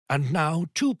And now,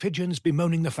 two pigeons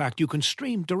bemoaning the fact you can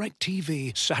stream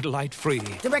DirecTV satellite-free.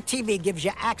 DirecTV gives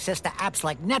you access to apps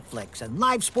like Netflix and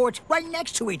live sports right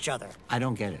next to each other. I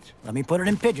don't get it. Let me put it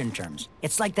in pigeon terms.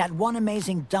 It's like that one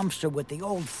amazing dumpster with the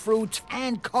old fruits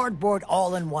and cardboard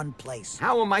all in one place.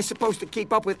 How am I supposed to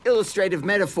keep up with illustrative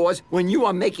metaphors when you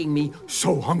are making me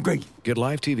so hungry? Get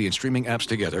live TV and streaming apps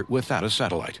together without a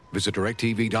satellite. Visit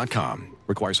DirecTV.com.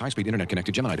 Requires high-speed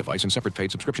internet-connected Gemini device and separate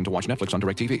paid subscription to watch Netflix on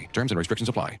DirecTV. Terms and restrictions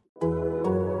apply.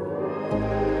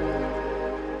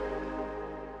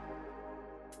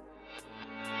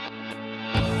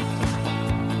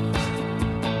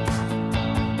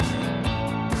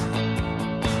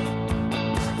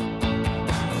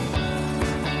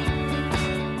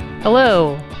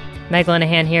 Hello, Meg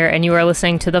Linehan here, and you are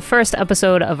listening to the first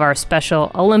episode of our special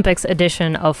Olympics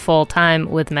edition of Full Time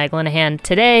with Meg Linehan.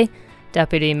 Today,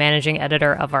 Deputy Managing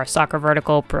Editor of our soccer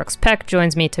vertical, Brooks Peck,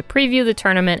 joins me to preview the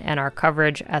tournament and our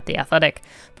coverage at The Athletic.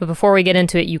 But before we get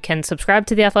into it, you can subscribe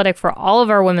to The Athletic for all of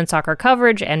our women's soccer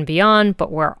coverage and beyond,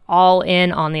 but we're all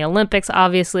in on the Olympics,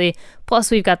 obviously. Plus,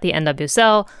 we've got the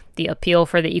NWSL, the appeal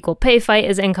for the equal pay fight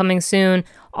is incoming soon,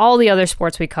 all the other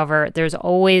sports we cover. There's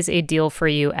always a deal for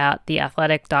you at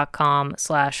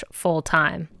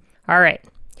theathletic.com/fulltime. All right,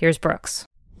 here's Brooks.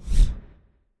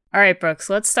 All right, Brooks,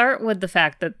 let's start with the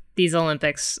fact that these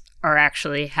Olympics are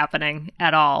actually happening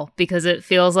at all, because it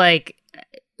feels like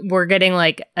we're getting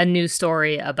like a news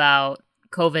story about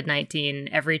COVID-19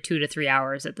 every 2 to 3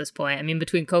 hours at this point. I mean,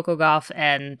 between Coco Gauff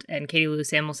and Katie Lou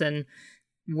Samuelson,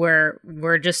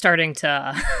 we're just starting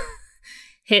to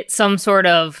hit some sort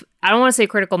of, I don't want to say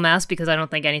critical mass because I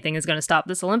don't think anything is going to stop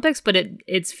this Olympics, but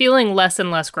it's feeling less and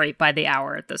less great by the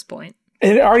hour at this point.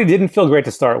 It already didn't feel great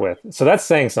to start with, so that's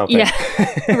saying something. Yeah,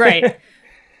 right.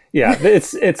 Yeah,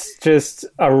 it's just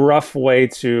a rough way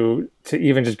to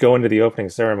even just go into the opening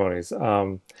ceremonies.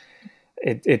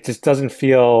 It just doesn't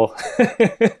feel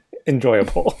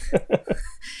enjoyable.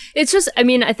 It's just, I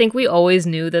mean, I think we always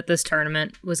knew that this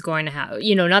tournament was going to happen.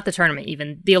 You know, not the tournament,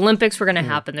 even the Olympics were going to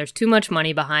happen. There's too much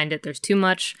money behind it. There's too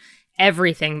much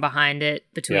everything behind it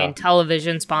between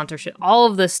television, sponsorship. All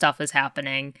of this stuff is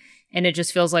happening. And it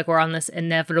just feels like we're on this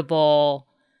inevitable,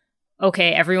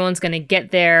 okay, everyone's going to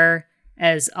get there.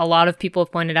 As a lot of people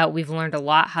have pointed out, we've learned a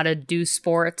lot how to do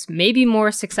sports, maybe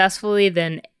more successfully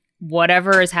than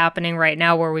whatever is happening right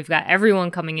now, where we've got everyone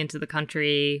coming into the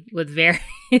country with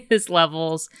various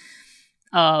levels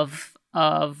of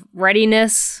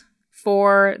readiness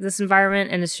for this environment.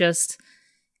 And it's just,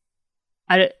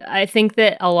 I think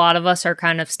that a lot of us are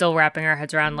kind of still wrapping our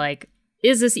heads around, like,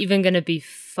 is this even going to be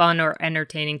fun or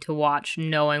entertaining to watch,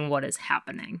 knowing what is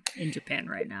happening in Japan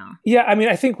right now? Yeah, I mean,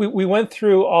 I think we went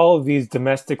through all of these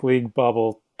domestic league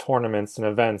bubble tournaments and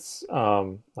events,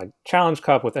 like Challenge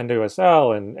Cup with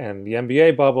NWSL and the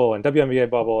NBA bubble and WNBA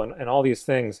bubble and all these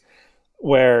things,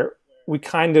 where we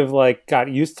kind of like got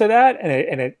used to that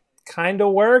and it kind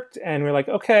of worked, and we're like,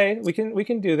 okay, we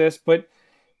can do this, but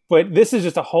this is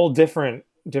just a whole different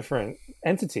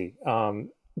entity.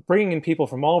 Bringing in people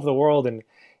from all over the world and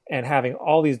having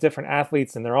all these different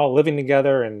athletes, and they're all living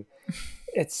together, and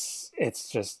it's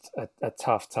just a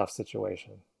tough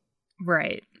situation.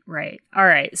 Right. All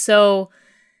right. So,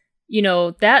 you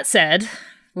know, that said,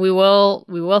 we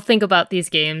will think about these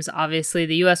games. Obviously,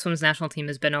 the U.S. Women's National Team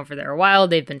has been over there a while.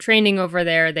 They've been training over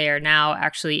there. They are now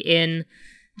actually in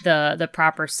the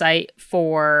proper site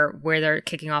for where they're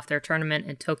kicking off their tournament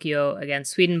in Tokyo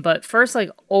against Sweden. But first, like,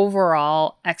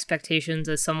 overall expectations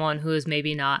as someone who is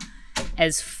maybe not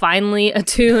as finely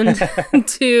attuned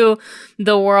to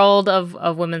the world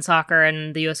of women's soccer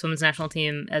and the U.S. Women's National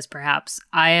Team as perhaps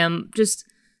I am. Just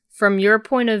from your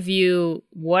point of view,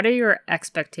 what are your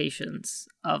expectations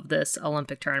of this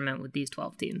Olympic tournament with these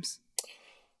 12 teams?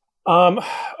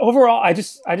 Overall, I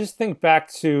just think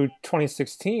back to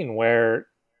 2016, where,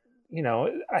 you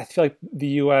know, I feel like the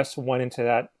U.S. went into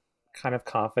that kind of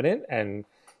confident and,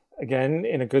 again,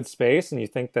 in a good space, and you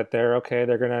think that they're okay,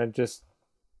 they're going to just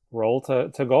roll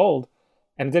to gold,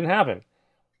 and it didn't happen.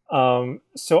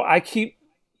 So I keep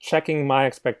checking my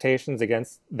expectations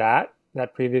against that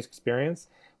previous experience.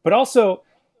 But also,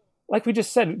 like we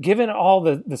just said, given all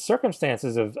the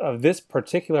circumstances of this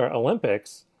particular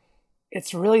Olympics,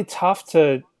 it's really tough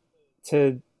to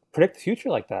predict the future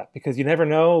like that, because you never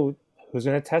know who's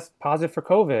going to test positive for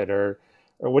COVID, or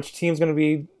which team's going to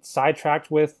be sidetracked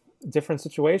with different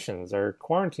situations or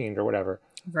quarantined or whatever.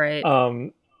 Right.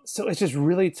 So it's just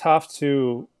really tough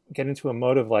to get into a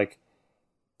mode of like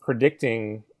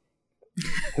predicting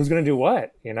who's going to do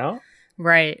what, you know?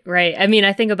 Right. I mean,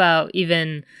 I think about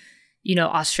even, you know,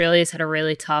 Australia's had a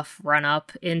really tough run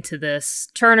up into this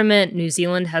tournament. New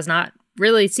Zealand has not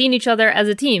really seen each other as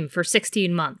a team for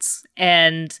 16 months.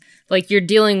 And like you're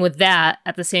dealing with that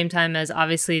at the same time as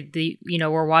obviously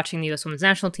we're watching the U.S. women's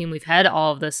national team. We've had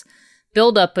all of this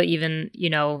build up, but even,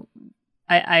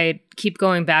 I keep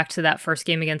going back to that first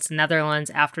game against the Netherlands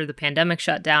after the pandemic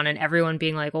shut down and everyone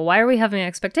being like, well, why are we having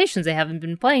expectations? They haven't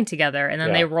been playing together. And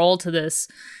then they roll to this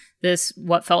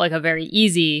what felt like a very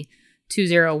easy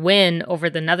 2-0 win over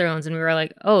the Netherlands. And we were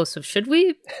like, oh, so should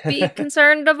we be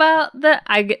concerned about that?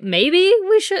 Maybe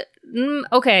we should.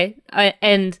 Okay.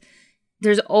 And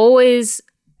there's always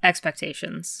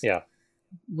expectations. Yeah.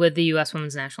 With the U.S.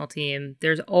 women's national team.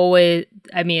 There's always,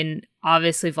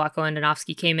 obviously Vlatko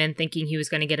Andonovski came in thinking he was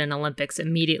going to get an Olympics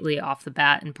immediately off the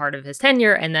bat in part of his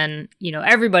tenure. And then,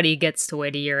 everybody gets to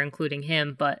wait a year, including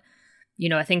him. But,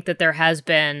 I think that there has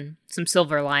been some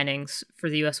silver linings for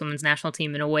the U.S. women's national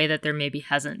team in a way that there maybe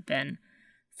hasn't been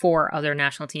for other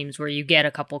national teams, where you get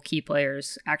a couple key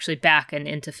players actually back and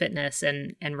into fitness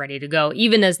and ready to go,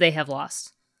 even as they have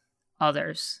lost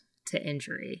others to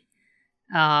injury.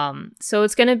 So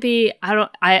it's going to be,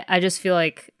 I just feel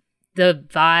like the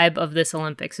vibe of this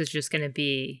Olympics is just going to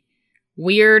be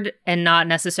weird and not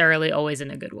necessarily always in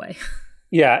a good way.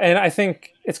 Yeah. And I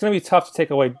think it's going to be tough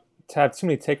to have too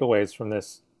many takeaways from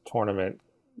this tournament,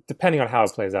 depending on how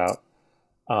it plays out,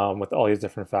 with all these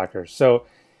different factors. So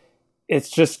it's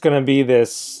just going to be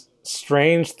this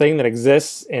strange thing that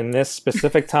exists in this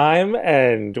specific time,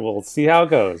 and we'll see how it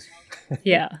goes.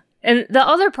 Yeah. And the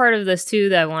other part of this too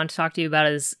that I want to talk to you about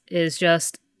is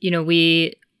just,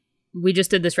 we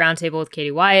just did this roundtable with Katie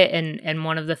Wyatt, and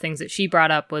one of the things that she brought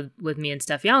up with me and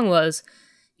Steph Young was,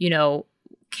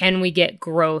 can we get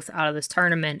growth out of this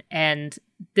tournament? And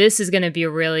this is going to be a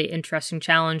really interesting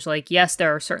challenge. Like, yes,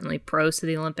 there are certainly pros to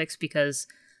the Olympics because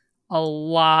a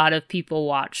lot of people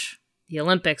watch the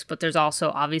Olympics, but there's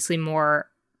also obviously more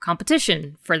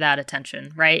competition for that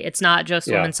attention, right? It's not just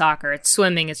women's soccer, it's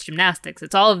swimming, it's gymnastics,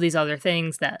 it's all of these other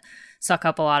things that suck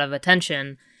up a lot of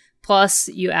attention. Plus,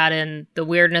 you add in the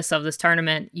weirdness of this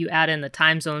tournament, you add in the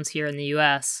time zones here in the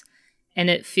US, and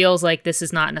it feels like this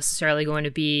is not necessarily going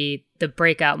to be the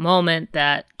breakout moment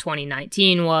that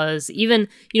 2019 was. Even,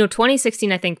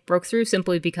 2016, I think, broke through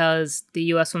simply because the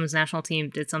US women's national team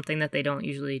did something that they don't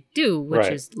usually do, which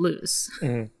is lose.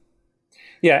 Mm-hmm.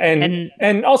 Yeah,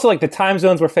 and also like the time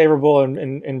zones were favorable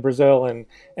in Brazil, and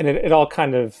it all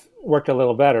kind of worked a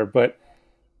little better. But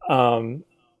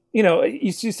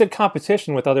you said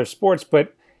competition with other sports,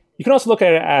 but you can also look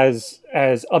at it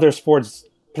as other sports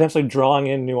potentially drawing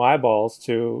in new eyeballs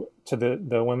to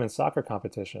the women's soccer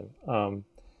competition.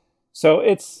 So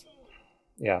it's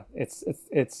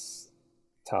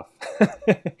tough.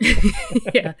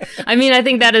 Yeah, I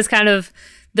think that is kind of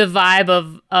the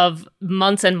vibe of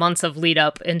months and months of lead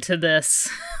up into this,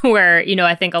 where,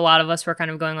 I think a lot of us were kind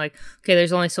of going like, okay,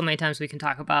 there's only so many times we can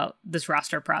talk about this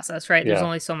roster process, right? There's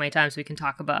only so many times we can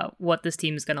talk about what this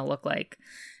team is going to look like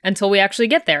until we actually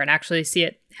get there and actually see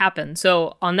it happen.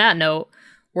 So on that note,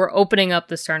 we're opening up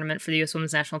this tournament for the U.S.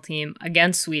 women's national team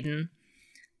against Sweden.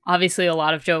 Obviously, a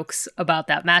lot of jokes about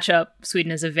that matchup.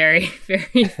 Sweden is a very,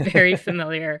 very, very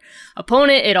familiar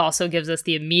opponent. It also gives us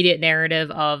the immediate narrative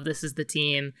of this is the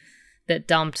team that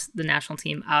dumped the national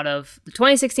team out of the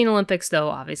 2016 Olympics, though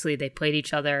obviously they played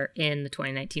each other in the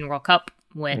 2019 World Cup,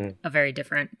 went a very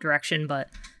different direction. But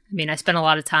I spent a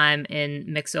lot of time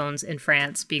in mixed zones in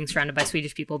France being surrounded by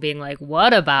Swedish people being like,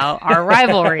 what about our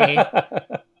rivalry?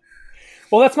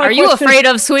 Well, that's my question. Are you afraid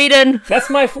of Sweden? That's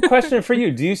my question for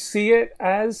you. Do you see it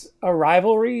as a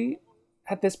rivalry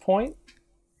at this point?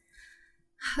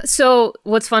 So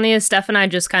what's funny is Steph and I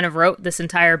just kind of wrote this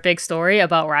entire big story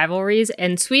about rivalries,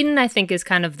 and Sweden, I think, is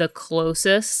kind of the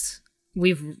closest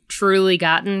we've truly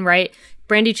gotten, right?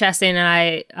 Brandi Chastain and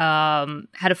I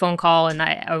had a phone call, and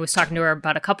I was talking to her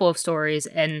about a couple of stories,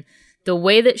 and the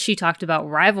way that she talked about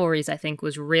rivalries, I think,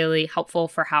 was really helpful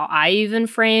for how I even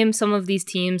frame some of these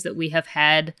teams that we have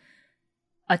had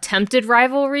attempted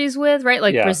rivalries with, right?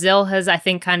 Like Brazil has, I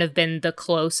think, kind of been the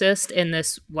closest in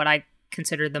this, what I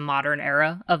consider the modern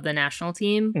era of the national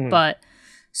team. Mm-hmm. But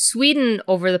Sweden,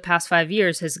 over the past 5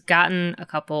 years, has gotten a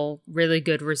couple really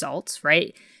good results,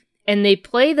 right? And they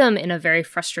play them in a very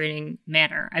frustrating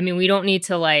manner. We don't need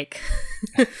to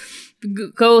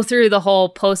go through the whole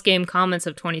post-game comments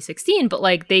of 2016, but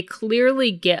they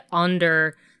clearly get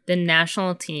under the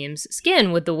national team's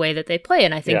skin with the way that they play.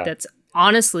 And I think that's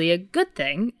honestly a good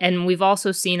thing. And we've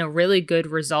also seen a really good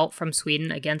result from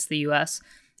Sweden against the U.S.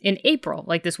 in April.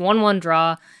 This 1-1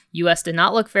 draw, U.S. did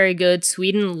not look very good.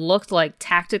 Sweden looked like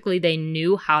tactically they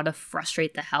knew how to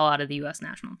frustrate the hell out of the U.S.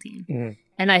 national team. Mm-hmm.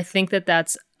 And I think that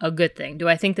that's a good thing. Do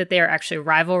I think that they are actually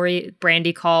rivalry?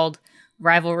 Brandi called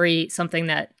rivalry something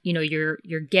that, you're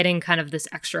getting kind of this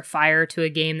extra fire to a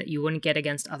game that you wouldn't get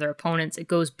against other opponents. It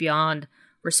goes beyond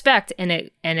respect, and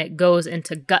it goes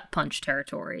into gut punch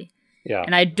territory. Yeah.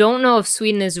 And I don't know if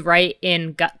Sweden is right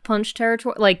in gut punch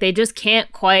territory. Like, they just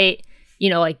can't quite,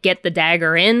 get the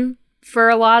dagger in for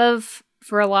a lot of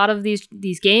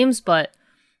these games, but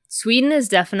Sweden is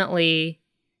definitely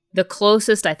the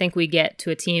closest I think we get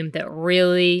to a team that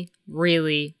really,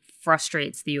 really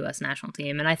frustrates the U.S. national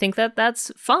team. And I think that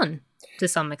that's fun to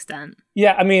some extent.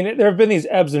 Yeah, I mean, there have been these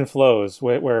ebbs and flows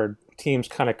where teams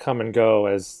kind of come and go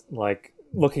as like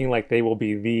looking like they will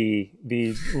be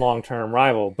the long-term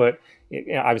rival. But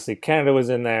obviously Canada was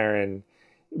in there, and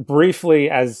briefly,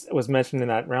 as was mentioned in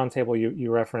that roundtable you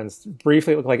referenced,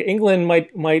 briefly it looked like England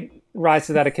might rise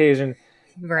to that occasion.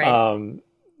 Right.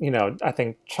 I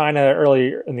think China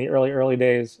in the early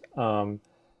days.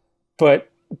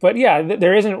 But yeah,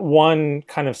 there isn't one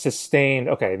kind of sustained,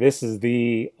 okay, this is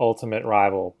the ultimate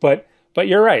rival. But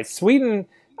you're right. Sweden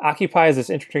occupies this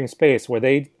interesting space where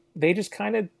they just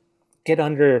kind of get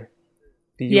under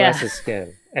the U.S.'s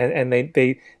skin. And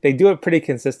they do it pretty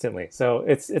consistently. So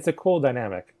it's a cool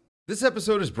dynamic. This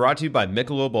episode is brought to you by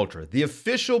Michelob Ultra, the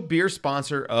official beer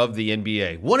sponsor of the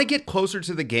NBA. Want to get closer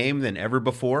to the game than ever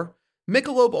before?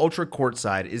 Michelob Ultra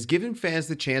Courtside is giving fans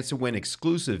the chance to win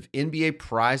exclusive NBA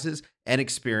prizes and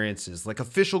experiences like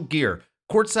official gear,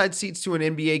 courtside seats to an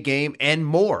NBA game, and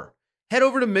more. Head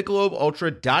over to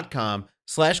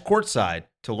MichelobUltra.com/courtside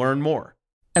to learn more.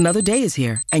 Another day is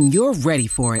here, and you're ready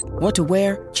for it. What to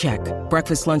wear? Check.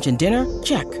 Breakfast, lunch, and dinner?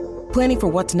 Check. Planning for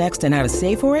what's next and how to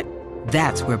save for it?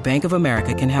 That's where Bank of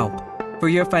America can help. For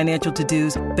your financial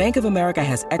to-dos, Bank of America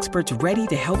has experts ready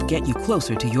to help get you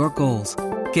closer to your goals.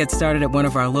 Get started at one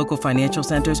of our local financial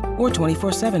centers or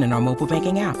 24/7 in our mobile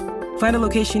banking app. Find a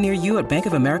location near you at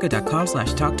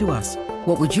bankofamerica.com/talktous.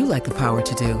 What would you like the power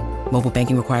to do? Mobile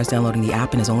banking requires downloading the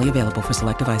app and is only available for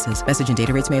select devices. Message and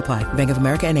data rates may apply. Bank of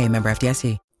America N.A., member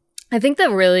FDIC. I think the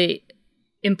really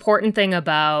important thing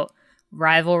about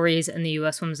rivalries in the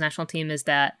U.S. women's national team is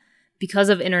that because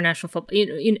of international football,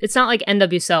 it's not like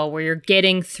NWSL where you're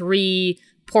getting 3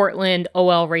 Portland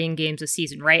OL Reign games a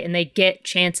season, right? And they get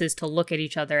chances to look at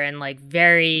each other and like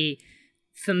very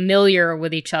familiar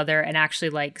with each other and actually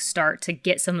like start to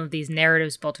get some of these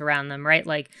narratives built around them, right?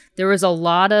 Like there was a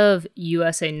lot of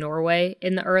USA Norway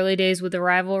in the early days with the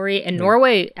rivalry, and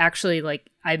Norway actually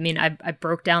I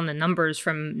broke down the numbers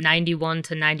from 91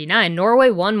 to 99. Norway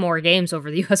won more games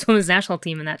over the U.S. women's national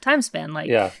team in that time span.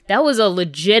 That was a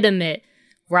legitimate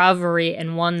rivalry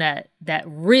and one that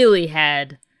really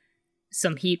had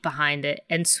some heat behind it.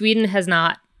 And Sweden has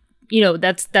not,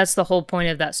 that's the whole point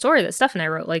of that story that Steph and I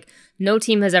wrote. Like, no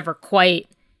team has ever quite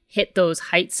hit those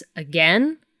heights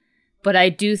again. But I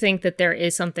do think that there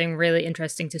is something really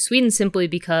interesting to Sweden simply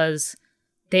because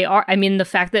they are, the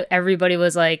fact that everybody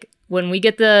was like, when we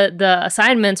get the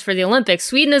assignments for the Olympics,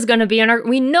 Sweden is going to be in our,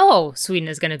 we know Sweden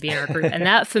is going to be in our group. And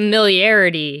that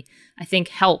familiarity, I think,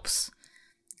 helps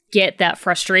get that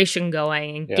frustration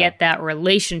going and get that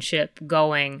relationship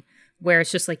going, where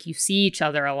it's just like you see each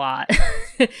other a lot.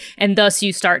 And thus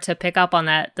you start to pick up on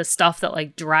the stuff that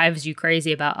like drives you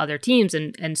crazy about other teams.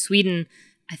 And Sweden,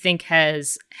 I think,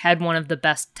 has had one of the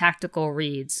best tactical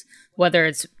reads, whether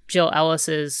it's Jill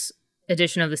Ellis's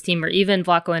addition of this team or even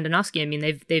Vlatko Andonovski.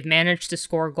 They've managed to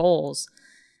score goals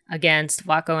against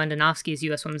Vlatko Andonovski's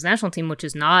U.S. women's national team, which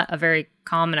is not a very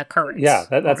common occurrence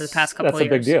over the past couple of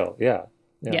years. That's a big deal.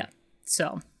 Yeah.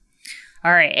 So,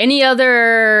 all right. Any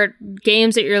other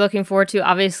games that you're looking forward to?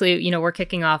 Obviously, we're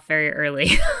kicking off very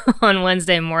early on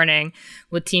Wednesday morning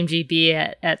with Team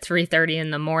GB at 3:30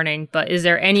 in the morning. But is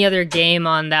there any other game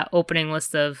on that opening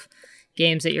list of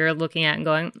games that you're looking at and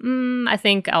going, I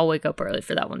think I'll wake up early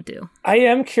for that one too? I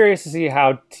am curious to see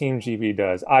how Team GB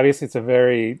does. Obviously, it's a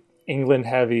very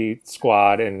England-heavy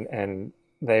squad, and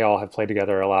they all have played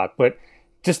together a lot. But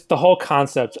just the whole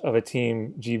concept of a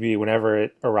Team GB, whenever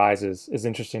it arises, is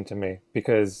interesting to me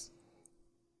because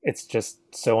it's just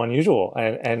so unusual,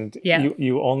 and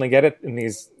you only get it in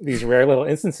these rare little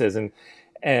instances,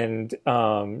 and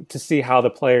to see how the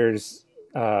players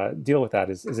deal with that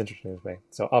is interesting to me.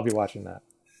 So I'll be watching that.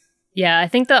 Yeah, I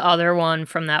think the other one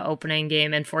from that opening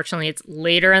game, unfortunately, it's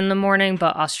later in the morning,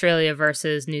 but Australia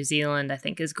versus New Zealand, I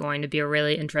think, is going to be a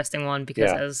really interesting one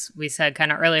because, as we said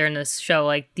kind of earlier in this show,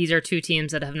 like these are two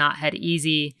teams that have not had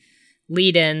easy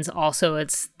lead-ins. Also,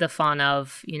 it's the fun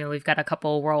of, we've got a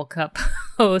couple World Cup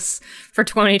hosts for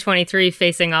 2023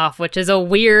 facing off, which is a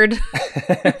weird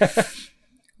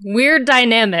weird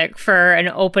dynamic for an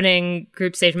opening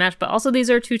group stage match, but also these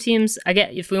are two teams,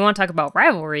 again, if we want to talk about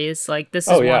rivalries, like this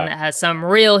is one that has some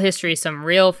real history, some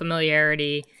real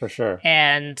familiarity. For sure.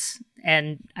 And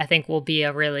I think will be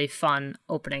a really fun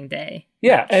opening day.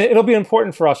 Yeah, and it'll be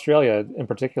important for Australia in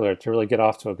particular to really get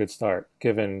off to a good start,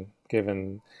 given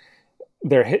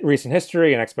their recent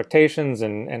history and expectations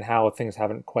and how things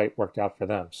haven't quite worked out for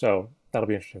them. So that'll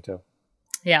be interesting too.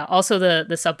 Yeah, also the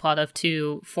subplot of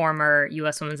two former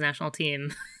U.S. women's national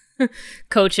team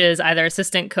coaches, either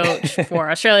assistant coach for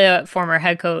Australia, former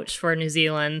head coach for New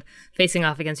Zealand, facing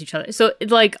off against each other. So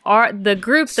like the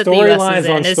group that the U.S. is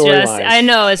in is just, I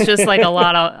know, it's just like a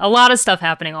lot of stuff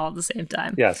happening all at the same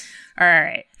time. Yes. All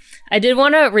right. I did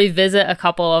want to revisit a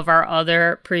couple of our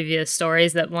other previous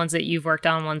stories, ones that you've worked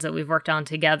on, ones that we've worked on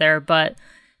together, but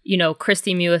you know,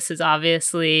 Kristie Mewis is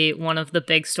obviously one of the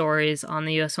big stories on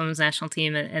the U.S. women's national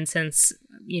team. And since,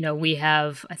 you know, we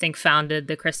have, I think, founded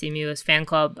the Kristie Mewis fan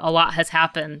club, a lot has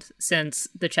happened since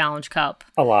the Challenge Cup.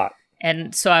 A lot.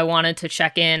 And so I wanted to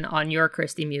check in on your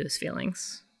Kristie Mewis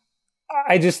feelings.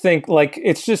 I just think, like,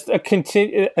 it's just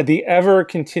the ever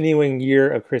continuing year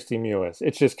of Kristie Mewis.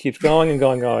 It just keeps going and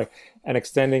going and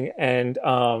extending. And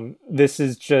this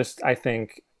is just, I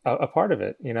think, a part of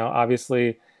it. You know,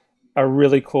 obviously, a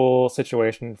really cool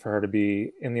situation for her to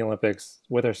be in the Olympics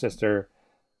with her sister.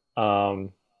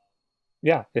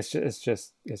 Yeah, it's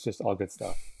just all good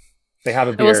stuff. They have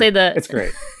a beer. I will say that it's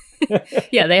great.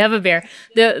 Yeah, they have a beer.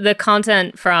 The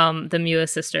content from the Mewis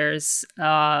sisters,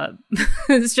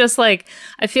 it's just like,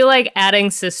 I feel like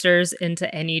adding sisters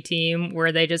into any team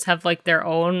where they just have like their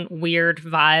own weird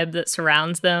vibe that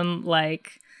surrounds them,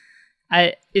 like,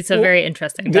 it's a very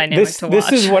interesting dynamic to watch.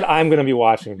 This is what I'm going to be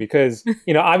watching because,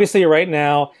 you know, obviously right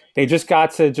now they just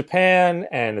got to Japan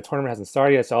and the tournament hasn't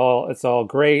started yet. It's all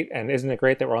great. And isn't it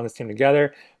great that we're on this team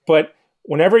together? But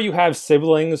whenever you have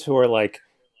siblings who are like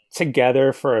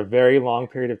together for a very long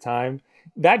period of time,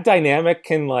 that dynamic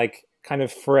can like kind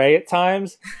of fray at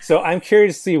times. So I'm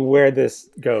curious to see where this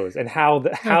goes and how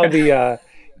the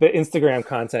Instagram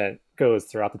content goes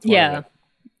throughout the tournament.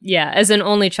 Yeah, as an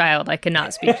only child, I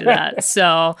cannot speak to that.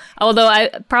 So, although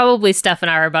probably Steph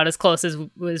and I are about as close as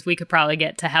we could probably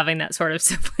get to having that sort of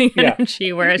sibling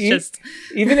energy, where it's just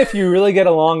even if you really get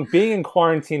along, being in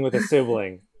quarantine with a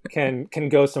sibling can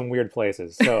go some weird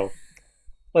places. So,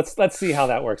 let's see how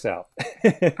that works out.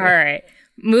 All right.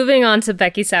 Moving on to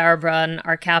Becky Sauerbrunn,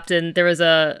 our captain, there was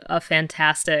a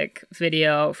fantastic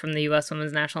video from the U.S.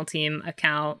 Women's National Team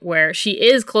account where she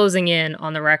is closing in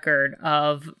on the record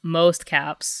of most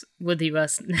caps with the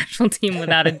U.S. National Team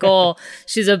without a goal.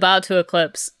 She's about to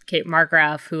eclipse Kate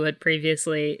Markgraf, who had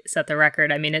previously set the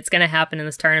record. I mean, it's going to happen in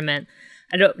this tournament.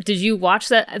 Did you watch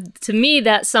that? To me,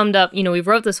 that summed up, you know, we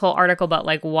wrote this whole article about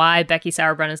like why Becky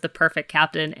Sauerbrunn is the perfect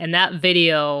captain. And that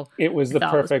video, it was the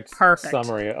perfect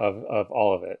summary of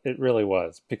all of it. It really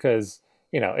was, because,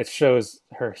 you know, it shows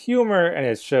her humor and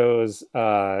it shows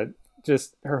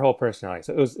just her whole personality.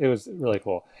 So it was really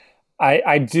cool.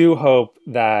 I do hope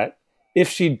that if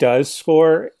she does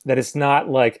score, that it's not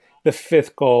like the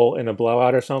fifth goal in a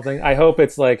blowout or something. I hope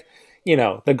it's like, you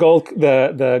know, the gold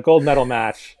medal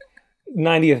match,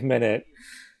 90th minute,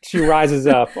 she rises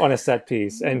up on a set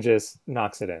piece and just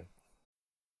knocks it in.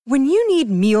 When you need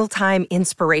mealtime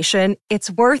inspiration,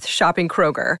 it's worth shopping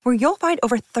Kroger, where you'll find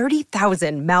over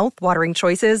 30,000 mouth-watering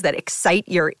choices that excite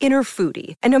your inner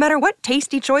foodie. And no matter what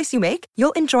tasty choice you make,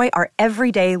 you'll enjoy our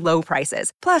everyday low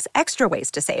prices, plus extra ways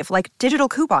to save, like digital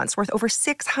coupons worth over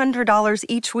 $600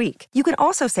 each week. You can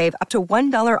also save up to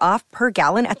 $1 off per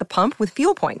gallon at the pump with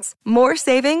fuel points. More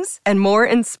savings and more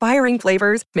inspiring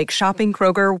flavors make shopping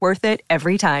Kroger worth it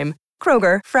every time.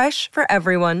 Kroger, fresh for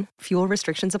everyone. Fuel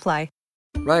restrictions apply.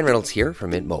 Ryan Reynolds here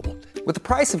from Mint Mobile. With the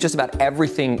price of just about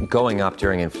everything going up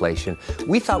during inflation,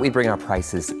 we thought we'd bring our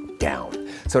prices down.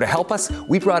 So to help us,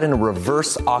 we brought in a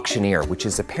reverse auctioneer, which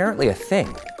is apparently a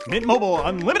thing. Mint Mobile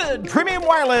Unlimited Premium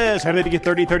Wireless. How to get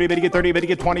 30, 30, bit to get 30, bit to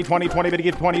get 20, 20, 20, bit to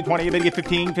get 20, 20, bit to get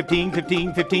 15, 15,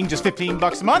 15, 15, just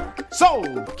 $15 a month?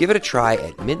 Sold! Give it a try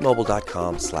at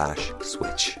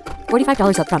mintmobile.com/switch.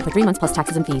 $45 up front for 3 months plus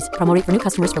taxes and fees. Promo rate for new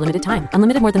customers for limited time.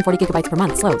 Unlimited more than 40 gigabytes per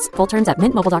month. Slows full terms at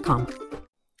mintmobile.com.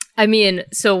 I mean,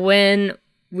 so when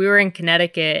we were in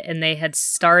Connecticut and they had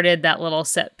started that little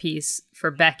set piece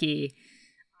for Becky,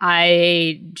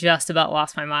 I just about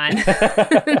lost my mind in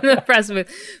the press booth,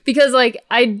 because like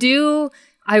I do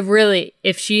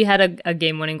If she had a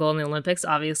game-winning goal in the Olympics,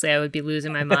 obviously I would be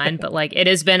losing my mind. But like, it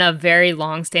has been a very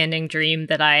long-standing dream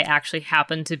that I actually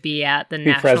happen to be at the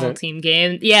national team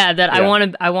game. Yeah, I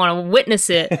want to witness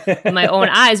it with my own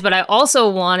eyes. But I also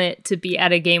want it to be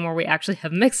at a game where we actually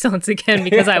have mixed zones again,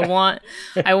 because I want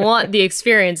the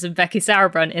experience of Becky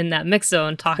Sauerbrunn in that mixed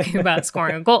zone talking about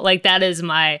scoring a goal. Like,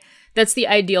 that's the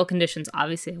ideal conditions.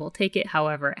 Obviously, I will take it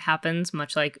however it happens,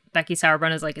 much like Becky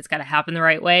Sauerbrunn is like, it's got to happen the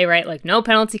right way, right? Like, no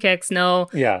penalty kicks, no.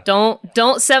 Yeah.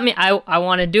 Don't set me. I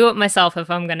want to do it myself if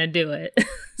I'm going to do it.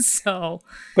 So.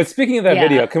 But speaking of that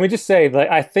video, can we just say, like,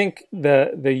 I think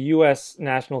the U.S.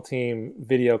 national team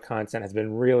video content has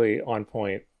been really on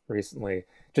point recently.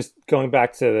 Just going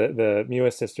back to the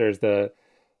Mewis sisters, the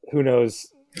Who Knows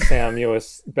Sam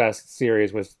Mewis Best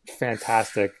series was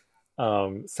fantastic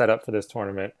set up for this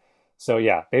tournament. So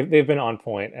yeah, they've been on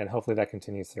point, and hopefully that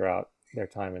continues throughout their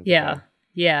time in Japan.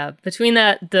 Yeah. Between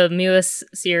the Mewis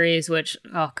series, which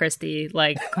Christy,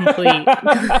 like complete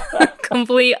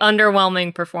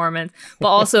underwhelming performance, but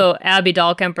also Abby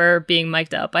Dahlkemper being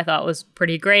mic'd up, I thought was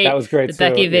pretty great. That was great. The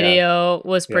Becky video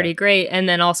was pretty great, and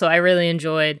then also I really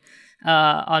enjoyed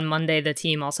on Monday the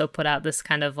team also put out this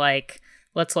kind of like,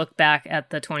 let's look back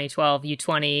at the 2012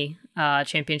 U20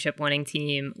 championship winning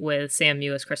team with Sam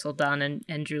Mewis, Crystal Dunn,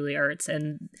 and Julie Ertz.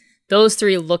 And those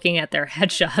three looking at their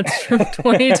headshots from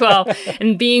 2012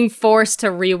 and being forced to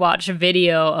rewatch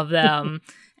video of them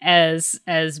as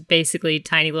basically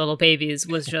tiny little babies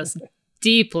was just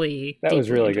deeply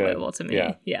really enjoyable to me.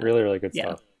 Yeah. Really, really good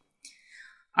stuff.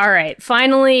 All right.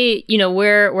 Finally,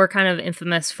 we're kind of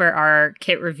infamous for our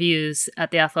kit reviews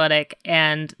at The Athletic,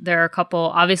 and there are a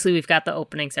couple. Obviously, we've got the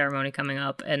opening ceremony coming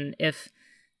up, and if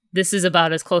this is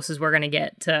about as close as we're going to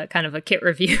get to kind of a kit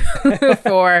review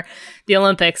for the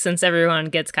Olympics, since everyone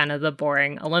gets kind of the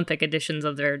boring Olympic editions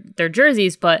of their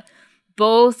jerseys, but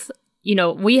both,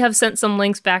 we have sent some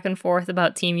links back and forth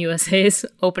about Team USA's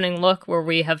opening look, where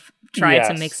we have tried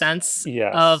to make sense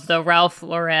of the Ralph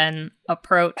Lauren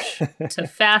approach to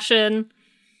fashion,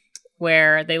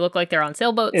 where they look like they're on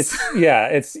sailboats.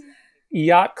 It's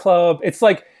yacht club. It's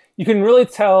like, you can really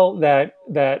tell that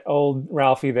old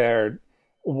Ralphie there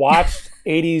watched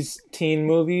 80s teen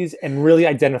movies and really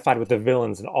identified with the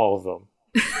villains in all of them.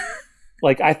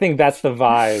 Like, I think that's the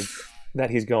vibe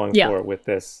that he's going for with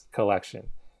this collection.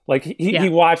 Like, he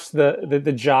watched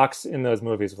the jocks in those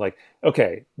movies, like,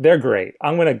 okay, they're great.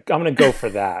 I'm gonna go for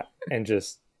that and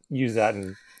just use that in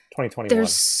 2021.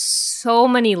 There's so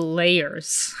many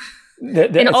layers,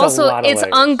 and also it's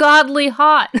ungodly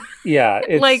hot. Yeah,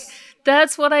 it's like,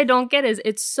 that's what I don't get, is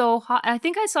it's so hot. I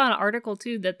think I saw an article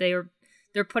too that they're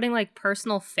putting like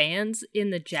personal fans in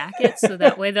the jackets so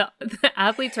that way the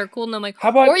athletes are cool. And I'm like,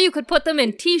 or you could put them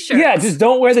in t-shirts. Yeah, just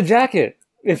don't wear the jacket.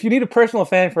 If you need a personal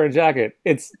fan for a jacket,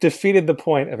 it's defeated the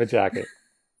point of a jacket.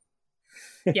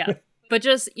 Yeah, but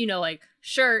just, like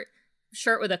shirt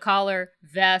with a collar,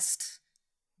 vest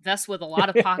with a lot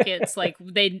of pockets. Like,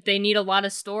 they need a lot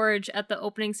of storage at the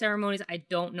opening ceremonies. I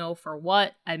don't know for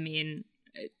what. I mean,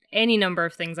 any number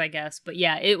of things, I guess. But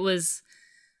yeah, it was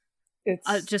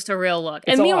just a real look.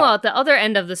 And meanwhile, at the other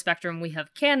end of the spectrum, we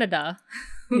have Canada,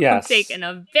 who have taken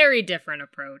a very different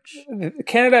approach.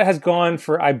 Canada has gone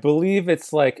for, I believe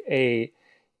it's like a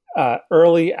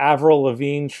early Avril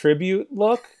Lavigne tribute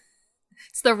look.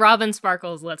 It's the Robin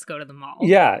Sparkles Let's Go to the Mall.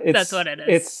 Yeah, that's what it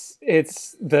is.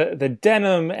 It's the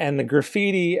denim and the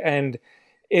graffiti, and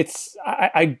it's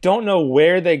I don't know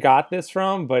where they got this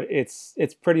from, but it's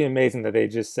pretty amazing that they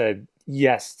just said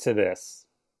yes to this.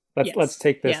 Let's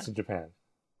take this to Japan.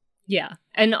 Yeah.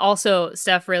 And also,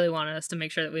 Steph really wanted us to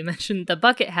make sure that we mentioned the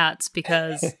bucket hats,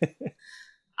 because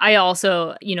I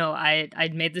also,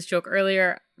 I'd made this joke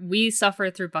earlier. We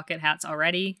suffer through bucket hats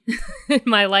already in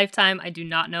my lifetime. I do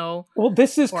not know. Well,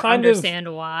 this is kind of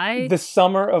why the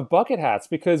summer of bucket hats,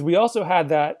 because we also had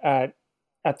that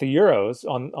at the Euros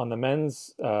on the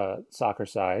men's soccer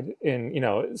side, in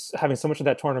having so much of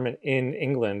that tournament in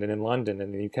England and in London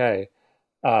and the UK.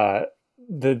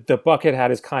 The bucket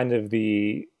hat is kind of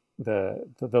the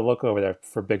look over there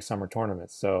for big summer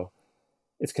tournaments. So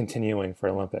it's continuing for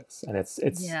Olympics, and it's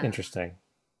interesting.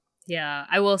 Yeah,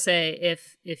 I will say,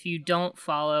 if you don't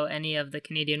follow any of the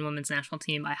Canadian women's national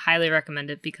team, I highly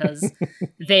recommend it, because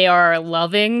they are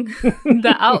loving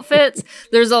the outfits.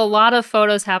 There's a lot of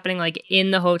photos happening like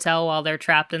in the hotel while they're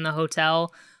trapped in the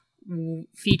hotel,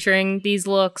 featuring these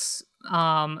looks.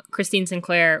 Christine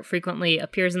Sinclair frequently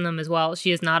appears in them as well.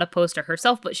 She is not a poster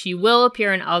herself, but she will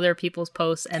appear in other people's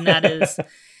posts, and that is,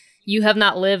 you have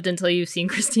not lived until you've seen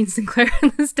Christine Sinclair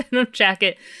in this denim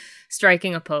jacket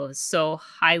striking a pose. So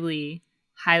highly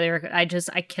recommend.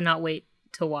 I cannot wait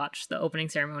to watch the opening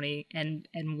ceremony and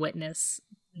witness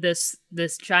this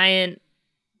giant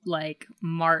like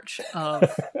march of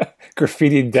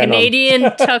graffiti denim.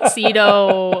 Canadian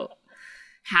tuxedo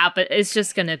happen. It's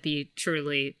just going to be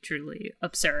truly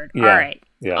absurd. Yeah, all right.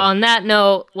 yeah. On that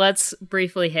note, let's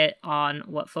briefly hit on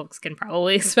what folks can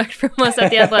probably expect from us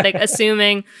at The Athletic,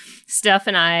 assuming Steph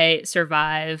and I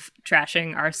survive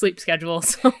trashing our sleep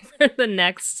schedules over the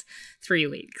next 3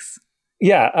 weeks.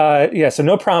 Yeah. So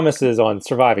no promises on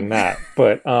surviving that,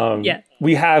 but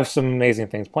we have some amazing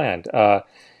things planned.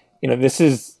 This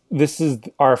is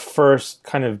our first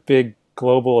kind of big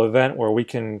global event where we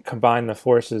can combine the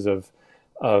forces of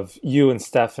you and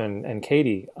Steph and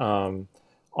Katie on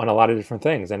a lot of different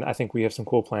things. And I think we have some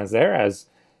cool plans there as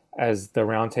the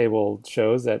roundtable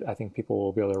shows that I think people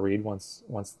will be able to read once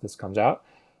this comes out.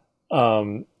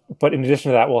 But in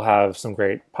addition to that, we'll have some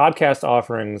great podcast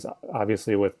offerings,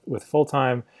 obviously with Full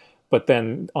Time. But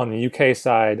then on the UK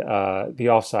side, the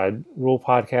Offside Rule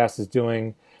podcast is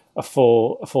doing a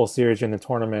full series in the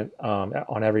tournament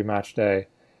on every match day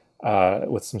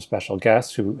with some special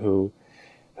guests who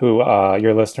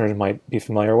your listeners might be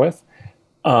familiar with.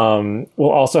 We'll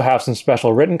also have some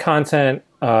special written content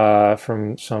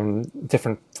from some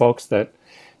different folks that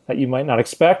you might not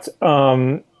expect.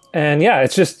 And yeah,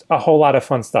 it's just a whole lot of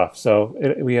fun stuff. So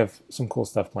we have some cool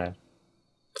stuff planned.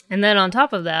 And then on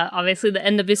top of that, obviously the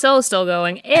NWSL is still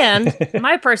going. And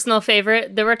my personal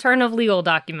favorite, the return of legal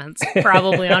documents,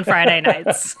 probably on Friday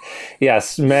nights.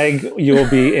 Yes, Meg, you will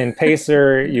be in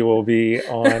Pacer. You will be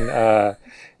on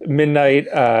midnight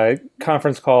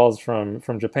conference calls from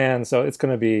Japan. So it's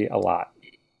going to be a lot.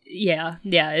 Yeah,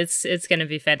 it's going to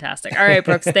be fantastic. All right,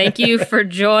 Brooks, thank you for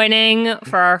joining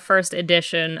for our first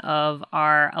edition of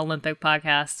our Olympic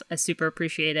podcast. I super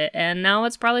appreciate it. And now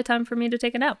it's probably time for me to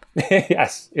take a nap.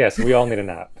 Yes, we all need a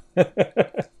nap.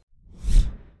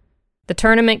 The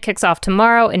tournament kicks off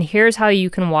tomorrow, and here's how you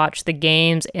can watch the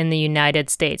games in the United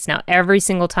States. Now, every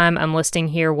single time I'm listing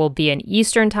here will be in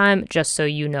Eastern time, just so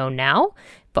you know now,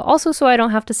 but also so I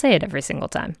don't have to say it every single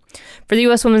time. For the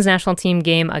U.S. Women's National Team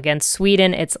game against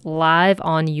Sweden, it's live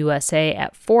on USA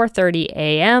at 4:30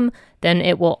 a.m. Then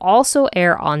it will also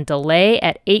air on delay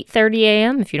at 8:30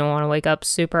 a.m. if you don't want to wake up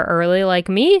super early like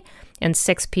me, and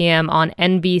 6 p.m. on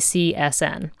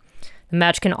NBCSN. The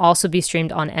match can also be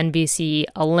streamed on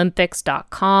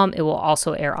NBCOlympics.com. It will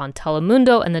also air on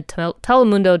Telemundo and the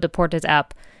Telemundo Deportes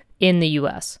app in the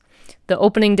U.S. The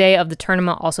opening day of the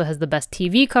tournament also has the best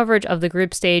TV coverage of the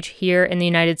group stage here in the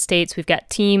United States. We've got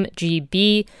Team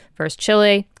GB versus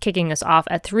Chile kicking us off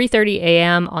at 3:30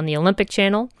 a.m. on the Olympic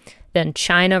Channel. Then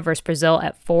China versus Brazil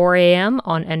at 4 a.m.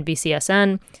 on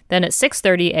NBCSN. Then at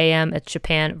 6:30 a.m. it's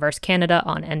Japan versus Canada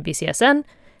on NBCSN.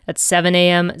 At 7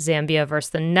 a.m., Zambia versus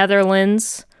the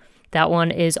Netherlands. That one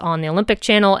is on the Olympic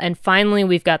Channel. And finally,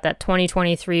 we've got that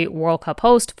 2023 World Cup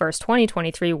host versus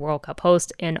 2023 World Cup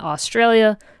host in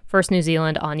Australia versus New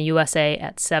Zealand on USA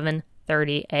at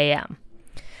 7:30 a.m.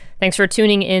 Thanks for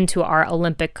tuning in to our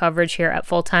Olympic coverage here at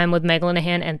Full Time with Meg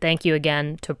Linehan, and thank you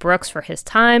again to Brooks for his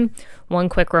time. One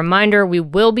quick reminder, we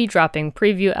will be dropping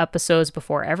preview episodes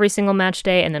before every single match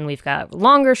day, and then we've got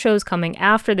longer shows coming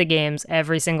after the games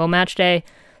every single match day.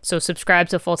 So subscribe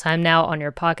to Full Time now on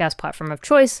your podcast platform of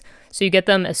choice so you get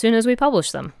them as soon as we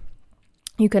publish them.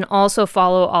 You can also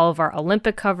follow all of our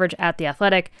Olympic coverage at The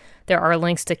Athletic. There are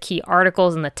links to key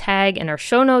articles in the tag in our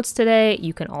show notes today.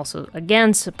 You can also,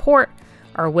 again, support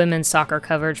our women's soccer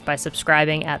coverage by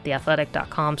subscribing at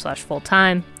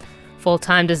theathletic.com/fulltime. Full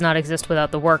Time does not exist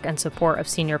without the work and support of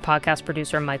senior podcast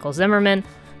producer Michael Zimmerman.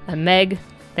 And Meg,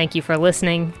 thank you for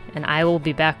listening, and I will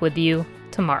be back with you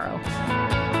tomorrow.